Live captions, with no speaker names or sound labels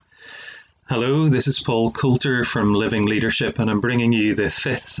Hello, this is Paul Coulter from Living Leadership, and I'm bringing you the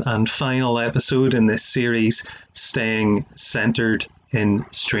fifth and final episode in this series, Staying Centered in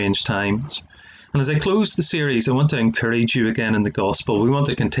Strange Times. And as I close the series, I want to encourage you again in the gospel. We want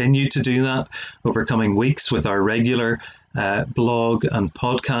to continue to do that over coming weeks with our regular blog and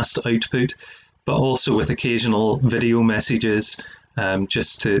podcast output, but also with occasional video messages,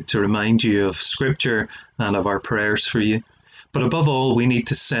 just to remind you of Scripture and of our prayers for you. But above all, we need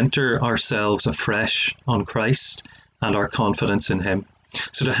to center ourselves afresh on Christ and our confidence in Him.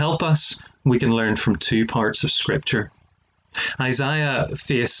 So to help us, we can learn from two parts of Scripture. Isaiah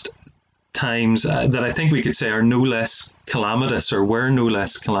faced times that I think we could say are no less calamitous, or were no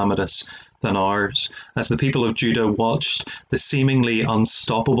less calamitous than ours, as the people of Judah watched the seemingly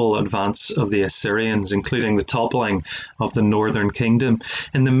unstoppable advance of the Assyrians, including the toppling of the northern kingdom.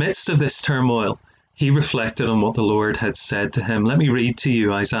 In the midst of this turmoil, he reflected on what the Lord had said to him. Let me read to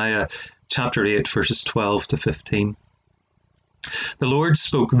you Isaiah chapter 8, verses 12 to 15. The Lord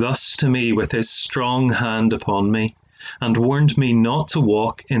spoke thus to me with his strong hand upon me, and warned me not to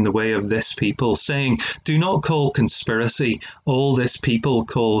walk in the way of this people, saying, do not call conspiracy all this people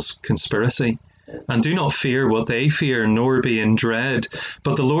calls conspiracy, and do not fear what they fear, nor be in dread.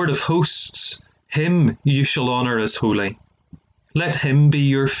 But the Lord of hosts, him you shall honour as holy. Let him be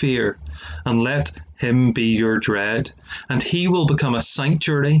your fear, and let him be your dread, and he will become a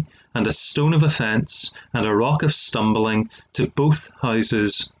sanctuary and a stone of offence and a rock of stumbling to both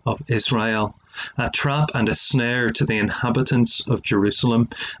houses of Israel, a trap and a snare to the inhabitants of Jerusalem,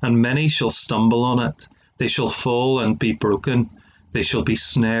 and many shall stumble on it. They shall fall and be broken. They shall be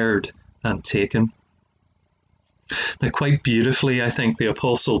snared and taken. Now, quite beautifully, I think the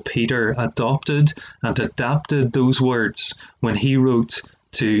Apostle Peter adopted and adapted those words when he wrote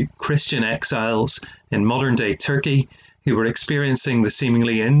to Christian exiles in modern-day Turkey who were experiencing the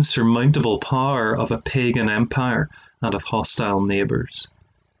seemingly insurmountable power of a pagan empire and of hostile neighbours.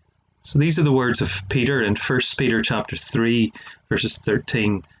 So these are the words of Peter in 1 Peter chapter 3, verses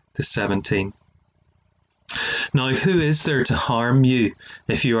 13 to 17. Now, who is there to harm you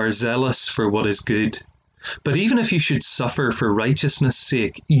if you are zealous for what is good? But even if you should suffer for righteousness'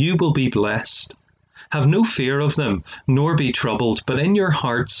 sake, you will be blessed. Have no fear of them, nor be troubled, but in your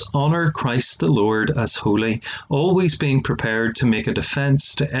hearts honour Christ the Lord as holy, always being prepared to make a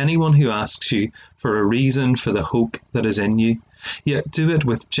defence to anyone who asks you for a reason for the hope that is in you. Yet do it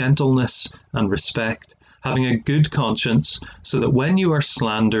with gentleness and respect, having a good conscience, so that when you are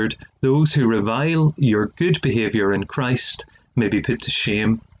slandered, those who revile your good behaviour in Christ may be put to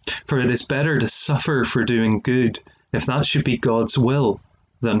shame. For it is better to suffer for doing good, if that should be God's will,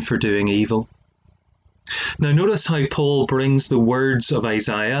 than for doing evil. Now notice how Paul brings the words of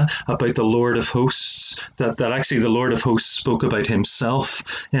Isaiah about the Lord of hosts, that actually the Lord of hosts spoke about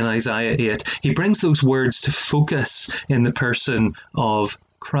himself in Isaiah 8. He brings those words to focus in the person of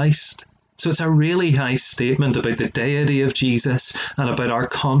Christ. So it's a really high statement about the deity of Jesus and about our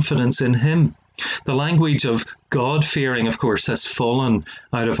confidence in him. The language of God-fearing, of course, has fallen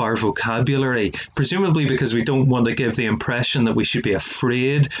out of our vocabulary, presumably because we don't want to give the impression that we should be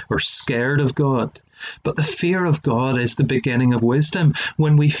afraid or scared of God. But the fear of God is the beginning of wisdom.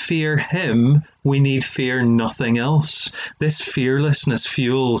 When we fear him, we need fear nothing else. This fearlessness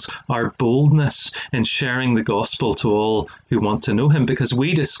fuels our boldness in sharing the gospel to all who want to know him, because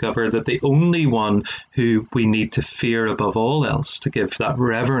we discover that the only one who we need to fear above all else, to give that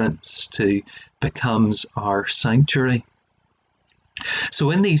reverence to, becomes our sanctuary.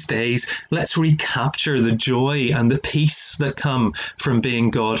 So in these days, let's recapture the joy and the peace that come from being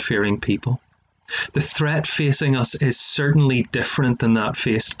God-fearing people. The threat facing us is certainly different than that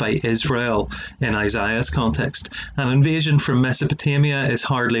faced by Israel in Isaiah's context. An invasion from Mesopotamia is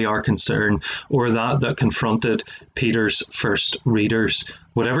hardly our concern, or that confronted Peter's first readers.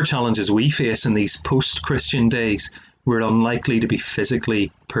 Whatever challenges we face in these post-Christian days, we're unlikely to be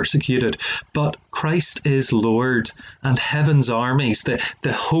physically persecuted. But Christ is Lord, and heaven's armies,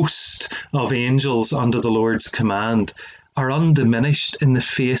 the host of angels under the Lord's command, are undiminished in the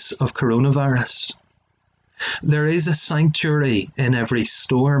face of coronavirus. There is a sanctuary in every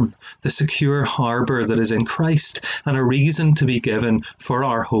storm, the secure harbour that is in Christ, and a reason to be given for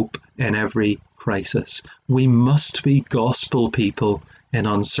our hope in every crisis. We must be gospel people in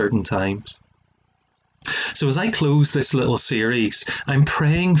uncertain times. So as I close this little series, I'm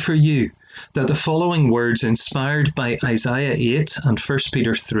praying for you that the following words inspired by Isaiah 8 and 1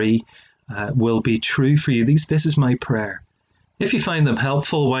 Peter 3 will be true for you. This is my prayer. If you find them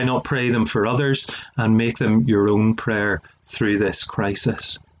helpful, why not pray them for others and make them your own prayer through this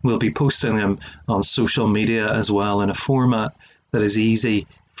crisis? We'll be posting them on social media as well in a format that is easy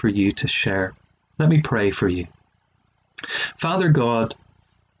for you to share. Let me pray for you. Father God,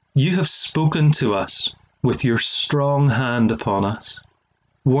 you have spoken to us with your strong hand upon us,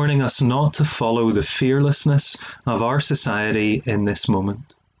 warning us not to follow the fearlessness of our society in this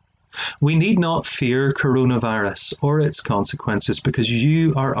moment. We need not fear coronavirus or its consequences because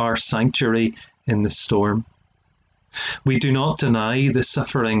you are our sanctuary in the storm. We do not deny the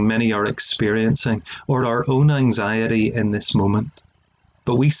suffering many are experiencing or our own anxiety in this moment,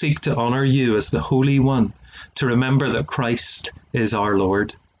 but we seek to honor you as the Holy One, to remember that Christ is our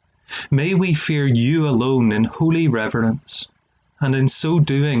Lord. May we fear you alone in holy reverence, and in so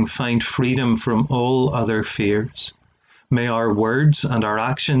doing find freedom from all other fears. May our words and our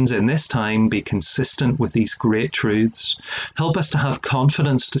actions in this time be consistent with these great truths. Help us to have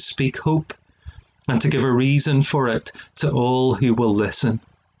confidence to speak hope and to give a reason for it to all who will listen.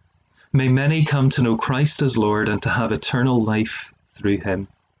 May many come to know Christ as Lord and to have eternal life through him.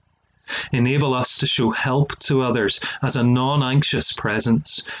 Enable us to show help to others as a non-anxious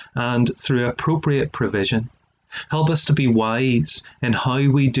presence and through appropriate provision. Help us to be wise in how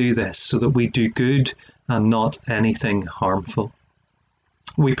we do this so that we do good and not anything harmful.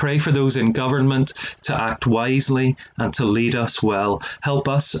 We pray for those in government to act wisely and to lead us well. Help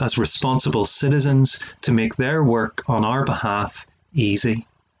us as responsible citizens to make their work on our behalf easy.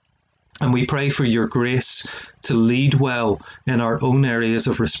 And we pray for your grace to lead well in our own areas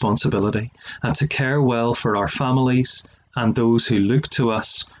of responsibility and to care well for our families and those who look to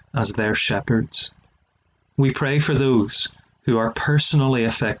us as their shepherds. We pray for those who are personally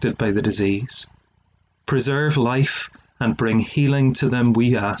affected by the disease. Preserve life and bring healing to them,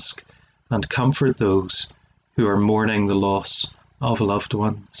 we ask, and comfort those who are mourning the loss of loved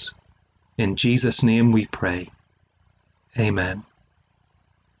ones. In Jesus' name we pray. Amen.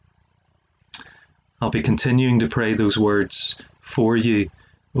 I'll be continuing to pray those words for you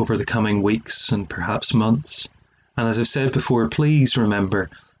over the coming weeks and perhaps months. And as I've said before, please remember,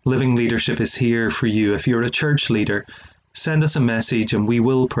 Living Leadership is here for you. If you're a church leader, send us a message and we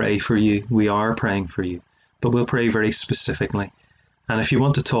will pray for you. We are praying for you, but we'll pray very specifically. And if you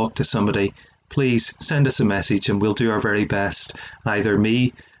want to talk to somebody, please send us a message and we'll do our very best. Either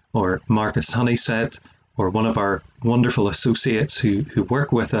me or Marcus Honeysett or one of our wonderful associates who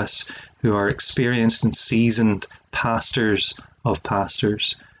work with us, who are experienced and seasoned pastors of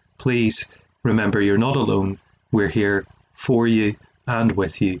pastors. Please remember, you're not alone. We're here for you and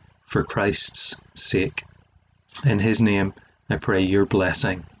with you for Christ's sake. In his name, I pray your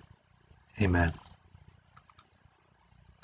blessing. Amen.